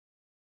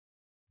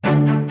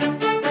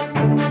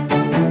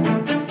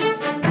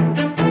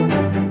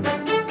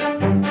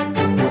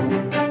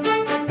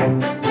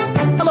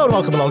and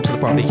welcome along to the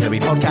Property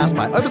Academy podcast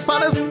by Opus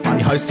Partners. I'm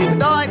your host, Ed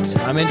McKnight.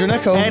 I'm Andrew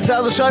Nicol. And today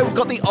on the show, we've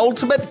got the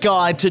ultimate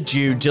guide to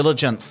due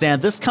diligence. Now,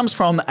 this comes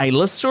from a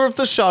listener of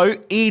the show.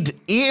 Ed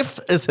F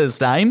is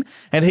his name.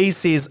 And he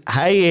says,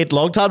 "Hey Ed,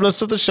 long-time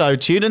listener of the show,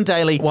 tune in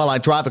daily while I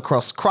drive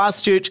across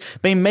Christchurch.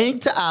 Been meaning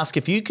to ask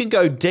if you can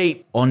go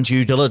deep on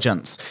due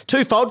diligence.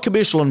 Twofold,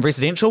 commercial and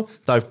residential.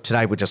 Though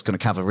today we're just going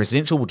to cover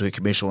residential. We'll do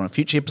commercial in a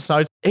future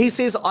episode. He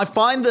says, I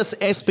find this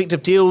aspect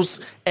of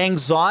deals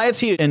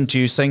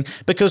anxiety-inducing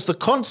because the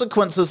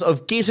consequences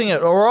of getting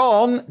it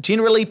wrong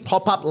generally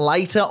pop up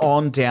later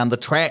on down the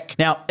track.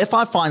 Now, if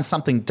I find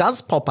something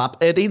does pop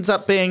up, it ends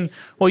up being,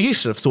 well, you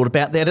should have thought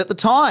about that at the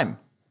time,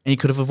 and you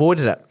could have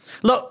avoided it.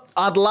 Look,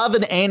 I'd love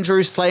an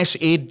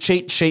Andrew/Ed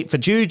cheat sheet for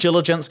due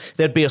diligence.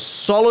 That'd be a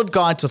solid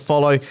guide to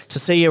follow to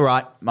see you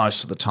right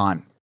most of the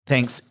time.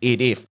 Thanks,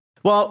 Ed F.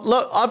 Well,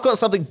 look, I've got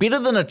something better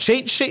than a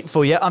cheat sheet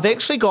for you. I've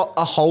actually got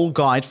a whole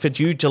guide for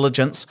due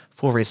diligence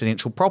for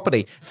residential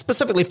property,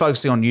 specifically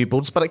focusing on new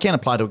builds, but it can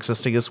apply to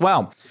existing as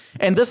well.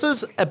 And this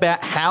is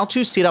about how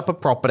to set up a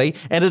property,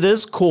 and it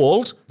is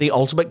called The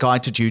Ultimate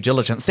Guide to Due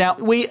Diligence. Now,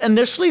 we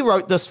initially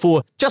wrote this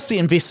for just the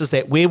investors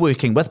that we're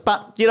working with,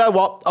 but you know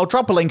what? I'll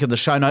drop a link in the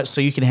show notes so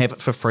you can have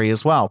it for free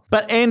as well.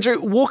 But Andrew,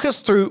 walk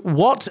us through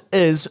what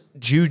is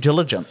due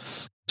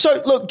diligence? So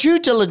look, due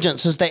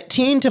diligence is that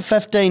 10 to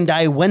 15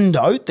 day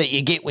window that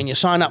you get when you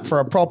sign up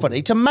for a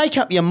property to make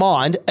up your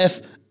mind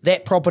if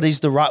that property's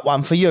the right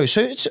one for you.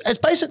 So it's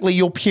basically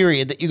your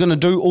period that you're going to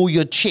do all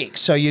your checks.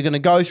 So you're going to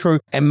go through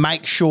and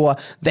make sure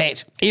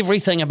that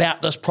everything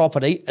about this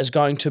property is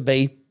going to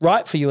be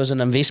right for you as an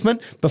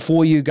investment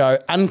before you go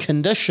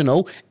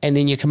unconditional and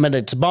then you're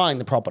committed to buying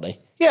the property.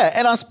 Yeah,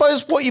 and I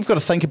suppose what you've got to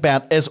think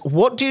about is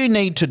what do you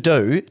need to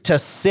do to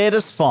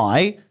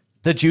satisfy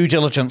the due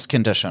diligence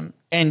condition?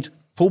 And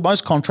for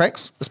most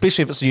contracts,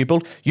 especially if it's a new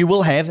build, you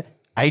will have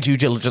a due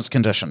diligence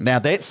condition. Now,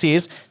 that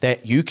says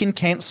that you can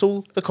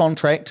cancel the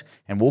contract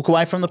and walk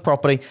away from the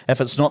property if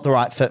it's not the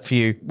right fit for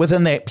you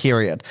within that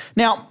period.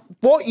 Now,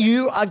 what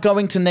you are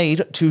going to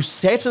need to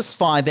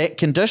satisfy that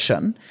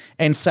condition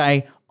and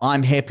say,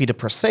 I'm happy to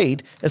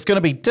proceed, is going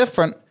to be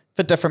different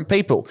for different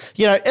people.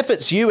 You know, if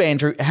it's you,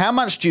 Andrew, how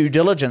much due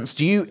diligence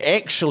do you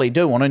actually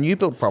do on a new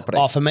build property?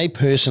 Oh, for me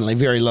personally,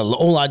 very little.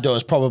 All I do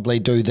is probably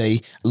do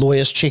the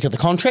lawyer's check of the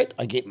contract.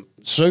 I get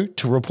Sue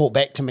to report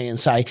back to me and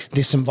say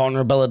there's some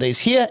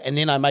vulnerabilities here, and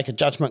then I make a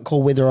judgment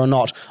call whether or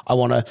not I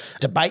want to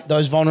debate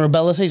those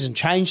vulnerabilities and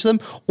change them,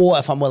 or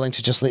if I'm willing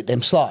to just let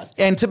them slide.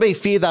 And to be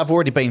fair, they've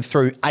already been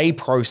through a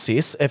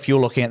process if you're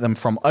looking at them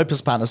from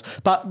Opus Partners.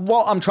 But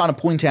what I'm trying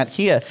to point out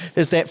here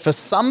is that for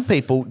some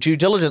people, due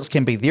diligence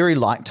can be very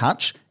light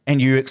touch, and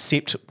you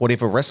accept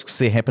whatever risks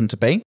there happen to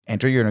be.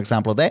 Andrew, you're an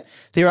example of that.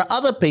 There are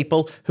other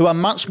people who are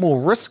much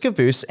more risk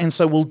averse and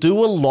so will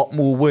do a lot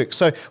more work.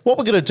 So what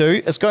we're going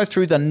to do is go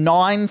through the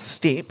 9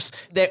 steps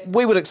that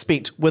we would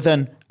expect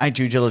within a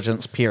due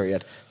diligence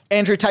period.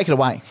 Andrew, take it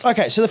away.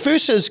 Okay, so the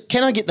first is,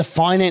 can I get the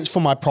finance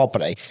for my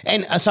property?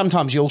 And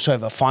sometimes you also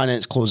have a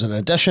finance clause in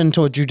addition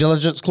to a due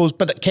diligence clause,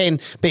 but it can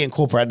be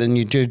incorporated in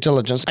your due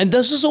diligence. And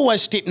this is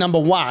always step number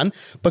 1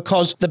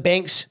 because the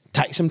banks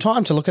take some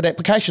time to look at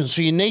applications.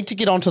 So you need to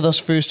get onto this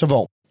first of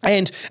all.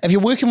 And if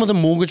you're working with a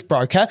mortgage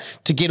broker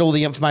to get all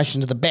the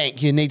information to the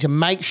bank, you need to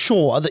make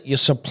sure that you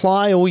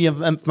supply all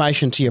your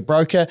information to your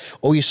broker,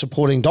 all your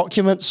supporting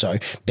documents, so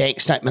bank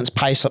statements,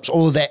 pay slips,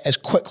 all of that as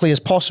quickly as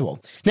possible.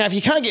 Now, if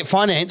you can't get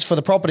finance for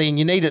the property and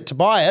you need it to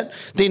buy it,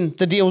 then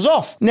the deal's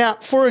off. Now,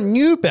 for a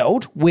new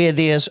build where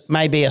there's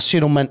maybe a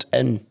settlement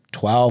in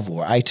 12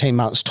 or 18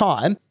 months'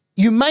 time,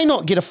 you may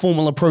not get a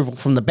formal approval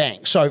from the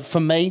bank. So for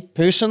me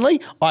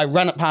personally, I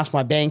run it past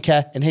my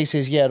banker and he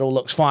says, yeah, it all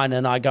looks fine,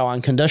 and I go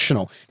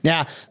unconditional.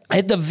 Now,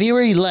 at the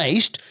very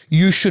least,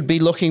 you should be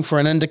looking for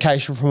an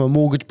indication from a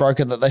mortgage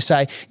broker that they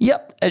say,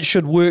 yep, it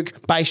should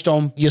work based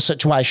on your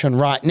situation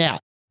right now.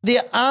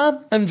 There are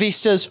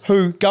investors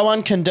who go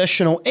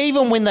unconditional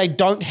even when they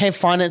don't have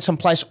finance in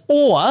place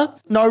or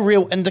no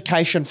real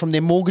indication from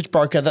their mortgage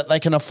broker that they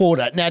can afford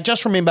it. Now,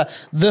 just remember,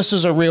 this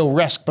is a real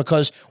risk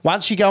because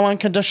once you go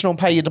unconditional and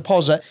pay your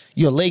deposit,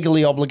 you're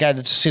legally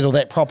obligated to settle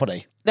that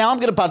property. Now, I'm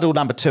going to bundle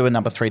number 2 and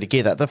number 3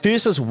 together. The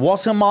first is,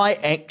 what am I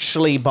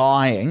actually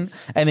buying?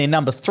 And then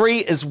number 3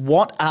 is,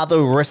 what are the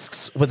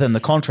risks within the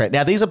contract?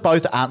 Now, these are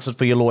both answered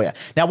for your lawyer.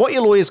 Now, what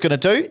your lawyer is going to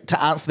do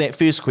to answer that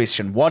first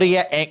question, what are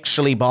you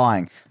actually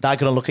buying? They're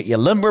going to look at your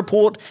LIM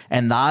report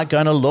and they're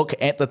going to look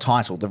at the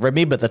title.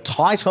 Remember, the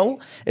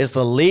title is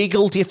the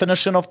legal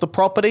definition of the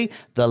property.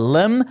 The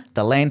LIM,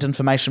 the Land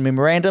Information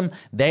Memorandum,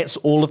 that's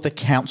all of the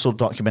council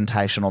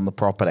documentation on the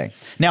property.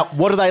 Now,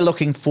 what are they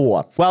looking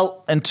for?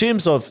 Well, in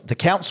terms of the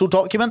council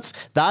documents,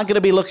 they're going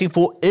to be looking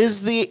for,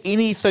 is there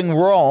anything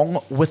wrong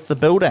with the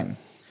building?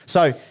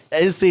 So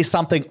is there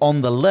something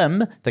on the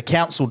LIM, the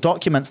council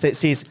documents, that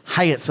says,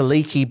 hey, it's a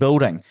leaky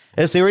building?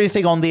 Is there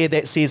anything on there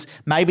that says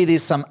maybe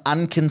there's some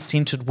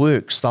unconsented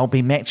works? They'll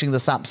be matching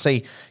this up.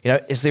 See,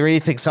 is there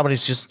anything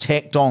somebody's just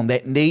tacked on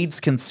that needs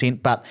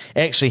consent but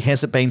actually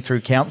hasn't been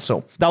through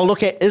council? They'll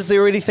look at, is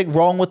there anything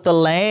wrong with the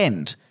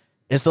land?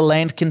 Is the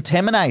land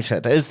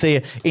contaminated? Is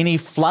there any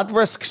flood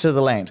risk to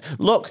the land?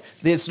 Look,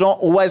 there's not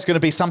always going to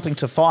be something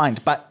to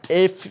find, but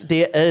if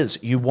there is,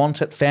 you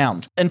want it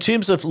found. In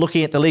terms of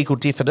looking at the legal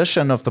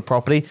definition of the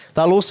property,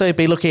 they'll also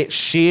be looking at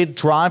shared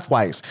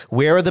driveways.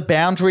 Where are the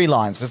boundary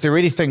lines? Is there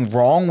anything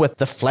wrong with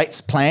the flats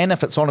plan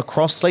if it's on a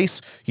cross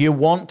lease? You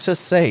want to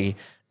see,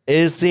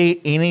 is there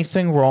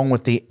anything wrong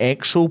with the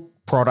actual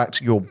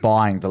product you're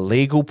buying, the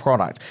legal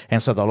product?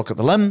 And so they'll look at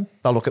the limb,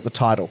 they'll look at the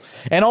title.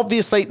 And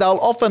obviously they'll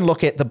often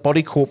look at the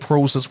body corp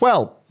rules as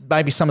well.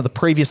 Maybe some of the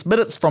previous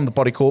minutes from the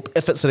body corp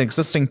if it's an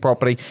existing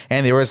property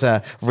and there is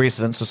a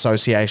residents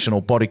association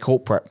or body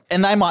corporate.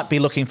 And they might be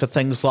looking for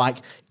things like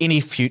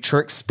any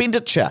future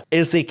expenditure.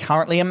 Is there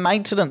currently a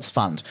maintenance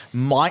fund?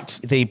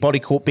 Might the body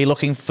corp be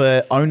looking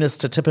for owners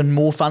to tip in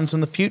more funds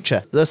in the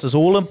future? This is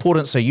all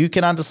important so you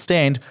can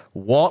understand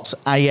what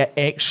are you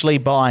actually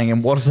buying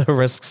and what are the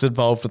risks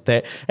involved with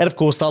that. And of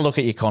course, they'll look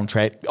at your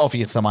contract, offer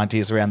you some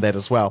ideas around that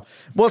as well.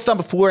 What's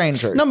number 4,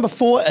 Andrew? Number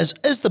 4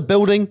 is the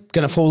building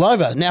going to fall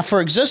over? Now,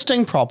 for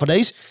existing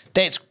properties,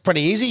 that's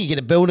pretty easy. You get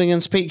a building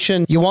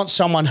inspection. You want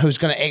someone who's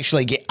going to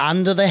actually get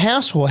under the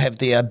house or have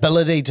the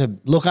ability to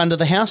look under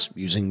the house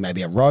using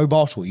maybe a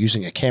robot or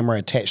using a camera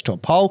attached to a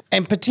pole,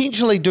 and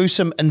potentially do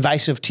some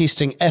invasive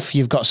testing if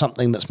you've got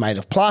something that's made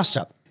of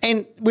plaster.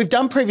 And we've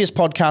done previous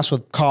podcasts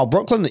with Kyle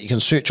Brooklyn that you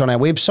can search on our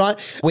website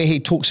where he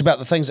talks about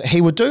the things that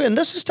he would do. And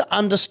this is to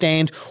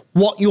understand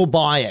what you're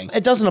buying.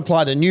 It doesn't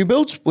apply to new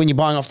builds when you're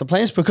buying off the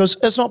plans because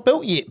it's not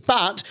built yet,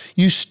 but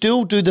you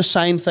still do the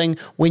same thing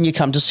when you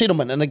come to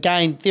settlement. And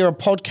again, there are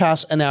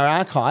podcasts in our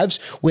archives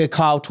where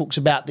Kyle talks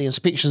about the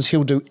inspections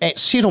he'll do at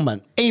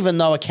settlement, even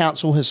though a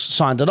council has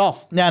signed it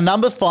off. Now,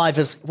 number 5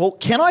 is, well,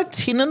 can I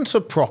tenant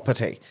a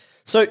property?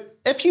 So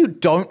if you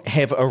don't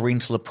have a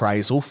rental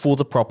appraisal for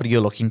the property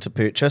you're looking to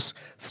purchase,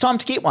 it's time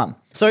to get one.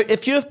 So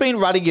if you've been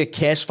running your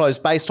cash flows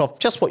based off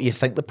just what you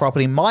think the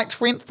property might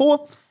rent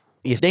for,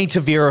 you need to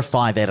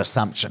verify that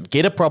assumption.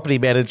 Get a property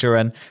manager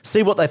in,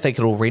 see what they think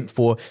it'll rent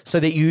for so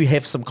that you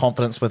have some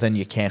confidence within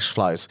your cash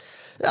flows.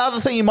 The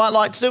other thing you might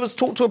like to do is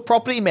talk to a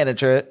property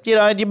manager,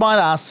 and you might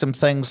ask some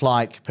things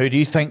like, who do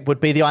you think would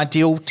be the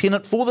ideal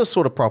tenant for this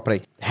sort of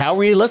property? How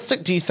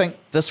realistic do you think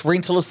this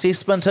rental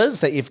assessment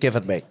is that you've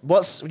given me?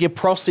 What's your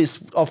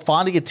process of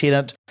finding a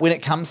tenant when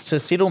it comes to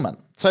settlement?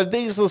 So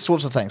these are the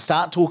sorts of things.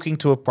 Start talking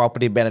to a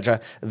property manager,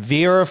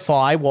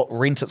 verify what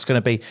rent it's going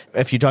to be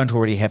if you don't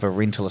already have a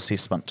rental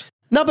assessment.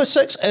 Number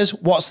 6 is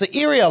what's the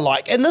area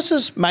like? And this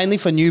is mainly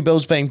for new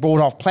builds being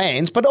bought off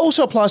plans, but it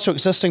also applies to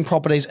existing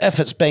properties if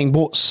it's being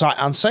bought sight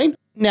unseen.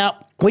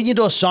 Now, when you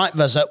do a site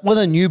visit with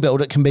a new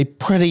build, it can be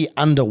pretty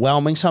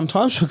underwhelming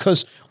sometimes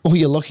because all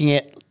you're looking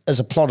at is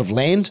a plot of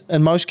land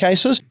in most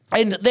cases.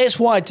 And that's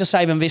why, to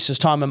save investors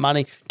time and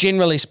money,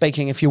 generally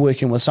speaking, if you're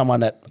working with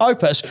someone at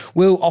Opus,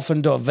 we'll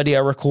often do a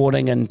video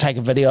recording and take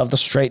a video of the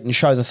street and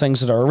show the things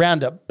that are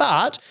around it.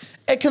 But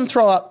it can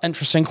throw up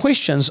interesting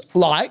questions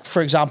like,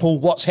 for example,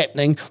 what's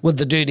happening with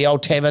the dirty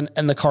old tavern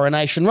in the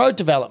Coronation Road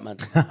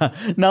development?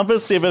 Number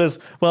 7 is,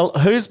 well,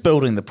 who's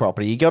building the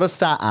property? You got to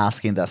start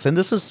asking this. And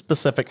this is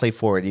specifically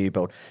for a new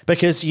build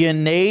because you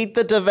need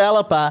the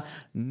developer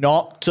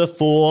not to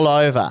fall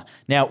over.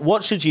 Now,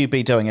 what should you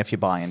be doing if you're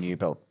buying a new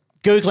build?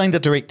 Googling the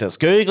directors,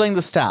 Googling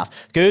the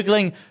staff,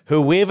 Googling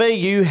whoever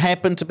you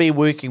happen to be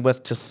working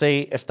with to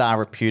see if they're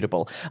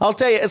reputable. I'll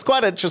tell you, it's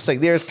quite interesting.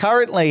 There is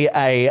currently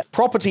a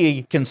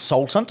property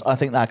consultant, I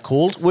think they're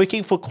called,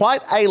 working for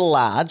quite a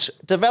large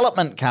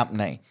development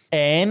company.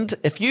 And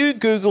if you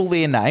Google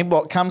their name,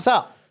 what comes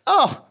up?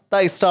 Oh,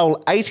 they stole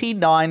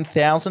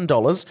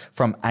 $89,000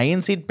 from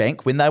ANZ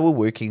Bank when they were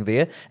working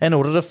there in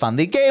order to fund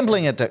their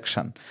gambling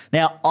addiction.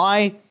 Now,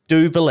 I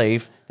do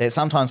believe that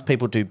sometimes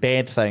people do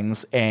bad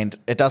things and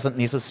it doesn't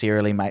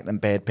necessarily make them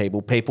bad people.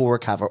 People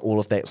recover, all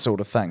of that sort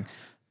of thing.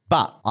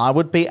 But I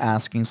would be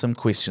asking some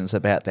questions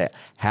about that.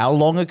 How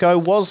long ago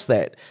was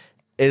that?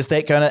 Is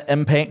that going to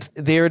impact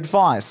their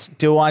advice?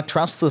 Do I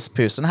trust this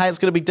person? Hey, it's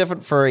going to be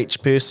different for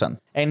each person.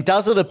 And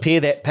does it appear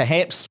that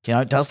perhaps,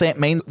 does that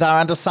mean they're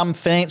under some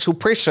financial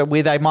pressure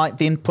where they might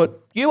then put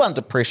you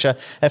under pressure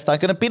if they're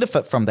going to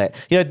benefit from that?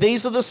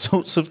 These are the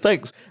sorts of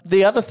things.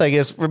 The other thing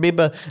is,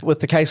 remember with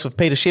the case of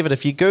Peter Shevard,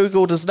 if you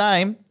Googled his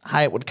name,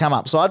 hey, it would come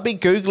up. So I'd be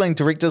Googling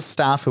directors,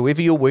 staff,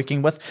 whoever you're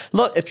working with.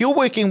 Look, if you're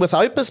working with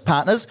Opus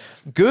partners,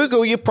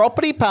 Google your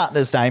property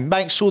partner's name.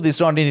 Make sure there's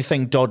not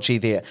anything dodgy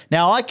there.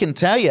 Now, I can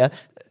tell you,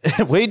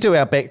 we do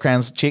our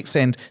background checks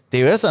and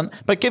there isn't,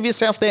 but give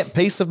yourself that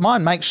peace of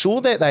mind. Make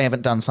sure that they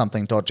haven't done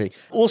something dodgy.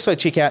 Also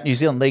check out New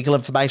Zealand Legal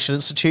Information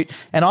Institute,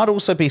 and I'd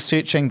also be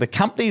searching the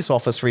company's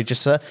office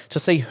register to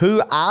see who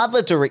are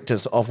the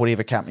directors of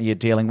whatever company you're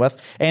dealing with,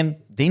 and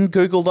then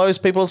Google those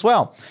people as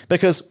well.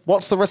 Because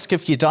what's the risk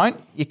if you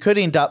don't? You could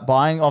end up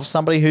buying off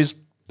somebody who's a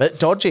bit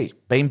dodgy,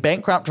 been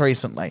bankrupt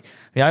recently,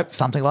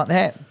 something like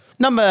that.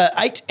 Number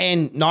 8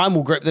 and 9,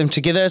 we'll group them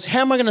together, is how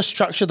am I going to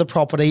structure the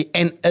property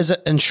and is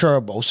it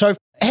insurable? So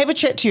have a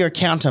chat to your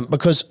accountant,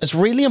 because it's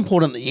really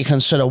important that you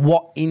consider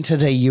what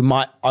entity you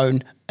might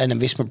own an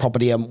investment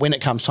property in when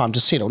it comes time to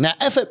settle. Now,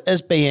 if it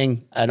is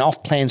being an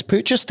off-plans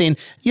purchase, then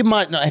you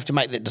might not have to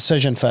make that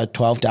decision for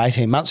 12 to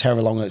 18 months,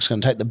 however long it's going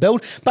to take to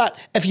build. But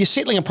if you're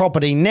settling a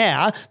property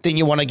now, then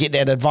you want to get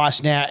that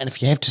advice now. And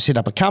if you have to set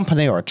up a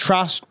company or a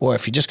trust, or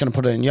if you're just going to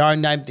put it in your own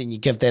name, then you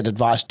give that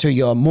advice to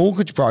your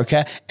mortgage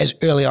broker as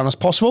early on as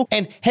possible.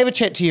 And have a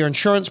chat to your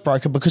insurance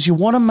broker, because you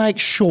want to make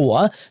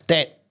sure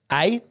that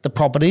A, the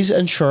property's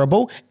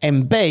insurable,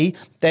 and B,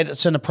 that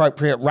it's an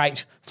appropriate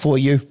rate for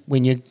you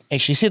when you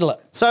actually settle it.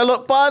 So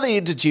look, by the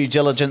end of due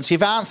diligence,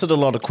 you've answered a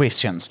lot of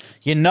questions.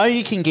 You know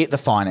you can get the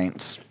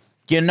finance.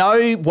 You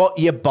know what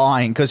you're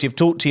buying because you've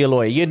talked to your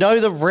lawyer. You know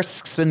the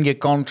risks in your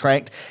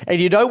contract, and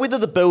you know whether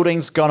the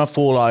building's going to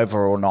fall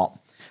over or not.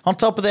 On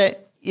top of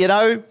that, you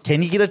know,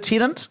 can you get a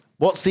tenant?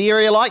 What's the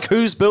area like?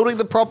 Who's building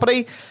the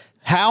property?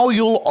 How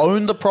you'll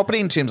own the property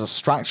in terms of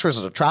structure, is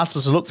it a trust,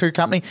 is it a look-through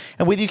company,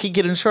 and whether you can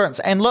get insurance.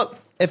 And look,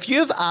 if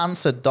you've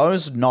answered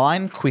those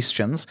 9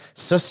 questions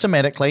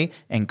systematically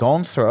and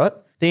gone through it,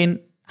 then,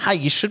 hey,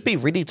 you should be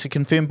ready to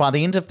confirm by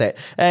the end of that.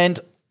 And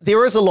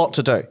there is a lot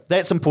to do.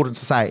 That's important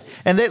to say.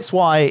 And that's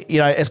why, you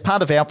know, as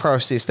part of our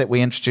process that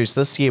we introduced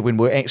this year when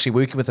we're actually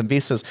working with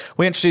investors,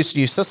 we introduced a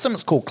new system.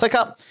 It's called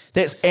ClickUp.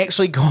 That's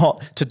actually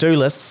got to-do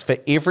lists for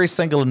every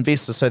single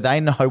investor so they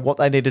know what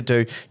they need to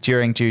do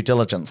during due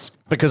diligence.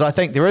 Because I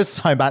think there is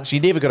so much, you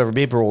never got to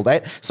remember all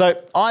that.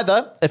 So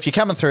either, if you're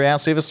coming through our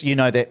service, you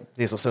know that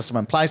there's a system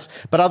in place,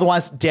 but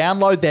otherwise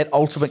download that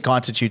ultimate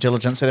guide to due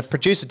diligence. And if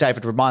producer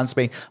David reminds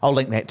me, I'll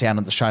link that down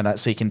in the show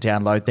notes so you can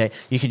download that.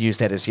 You can use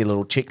that as your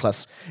little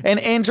checklist. And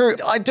Andrew,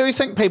 I do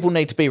think people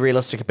need to be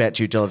realistic about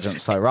due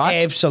diligence though, right?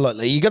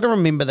 Absolutely. You got to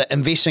remember that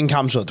investing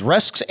comes with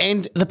risks,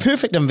 and the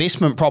perfect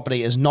investment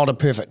property is not a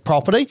perfect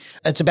property.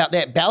 It's about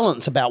that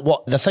balance, about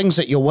what the things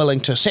that you're willing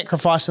to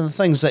sacrifice and the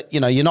things that, you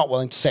know, you're not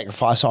willing to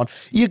sacrifice on.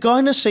 You're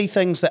going to see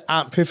things that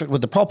aren't perfect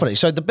with the property.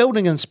 So the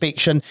building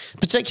inspection,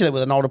 particularly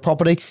with an older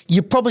property,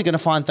 you're probably going to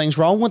find things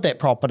wrong with that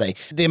property.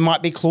 There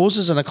might be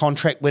clauses in a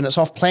contract when it's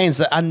off plans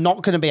that are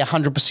not going to be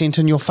 100%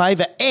 in your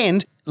favour.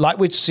 And like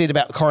we said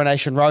about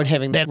Coronation Road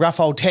having that rough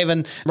old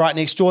tavern right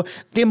next door,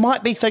 there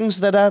might be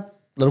things that are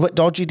a little bit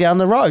dodgy down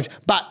the road.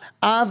 But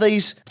are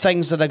these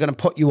things that are going to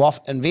put you off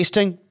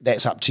investing?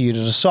 That's up to you to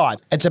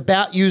decide. It's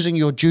about using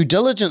your due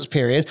diligence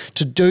period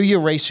to do your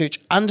research,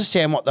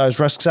 understand what those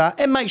risks are,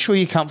 and make sure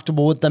you're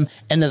comfortable with them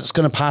and that it's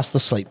going to pass the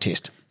sleep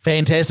test.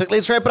 Fantastic.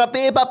 Let's wrap it up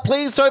there, but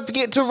please don't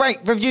forget to rate,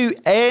 review,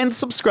 and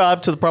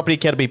subscribe to the Property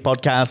Academy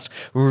podcast.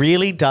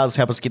 Really does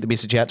help us get the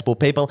message out to more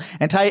people.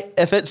 And hey,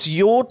 if it's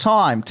your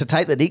time to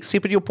take the next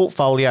step in your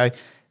portfolio,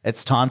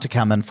 it's time to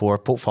come in for a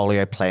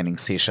portfolio planning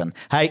session.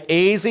 Hey,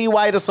 easy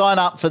way to sign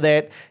up for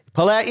that.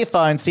 Pull out your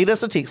phone, send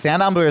us a text. Our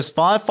number is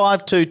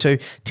 5522.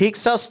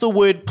 Text us the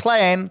word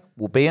plan.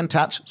 We'll be in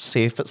touch,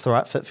 see if it's the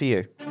right fit for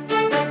you.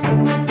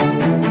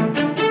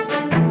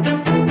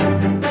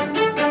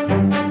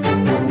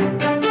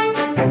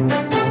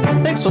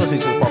 Thanks for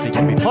listening to the Property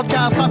Academy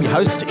podcast. I'm your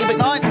host, Ed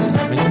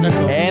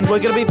McKnight. And we're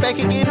going to be back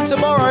again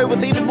tomorrow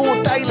with even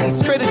more daily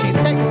strategies,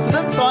 tactics, and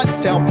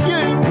insights to help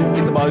you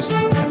get the most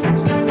out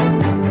of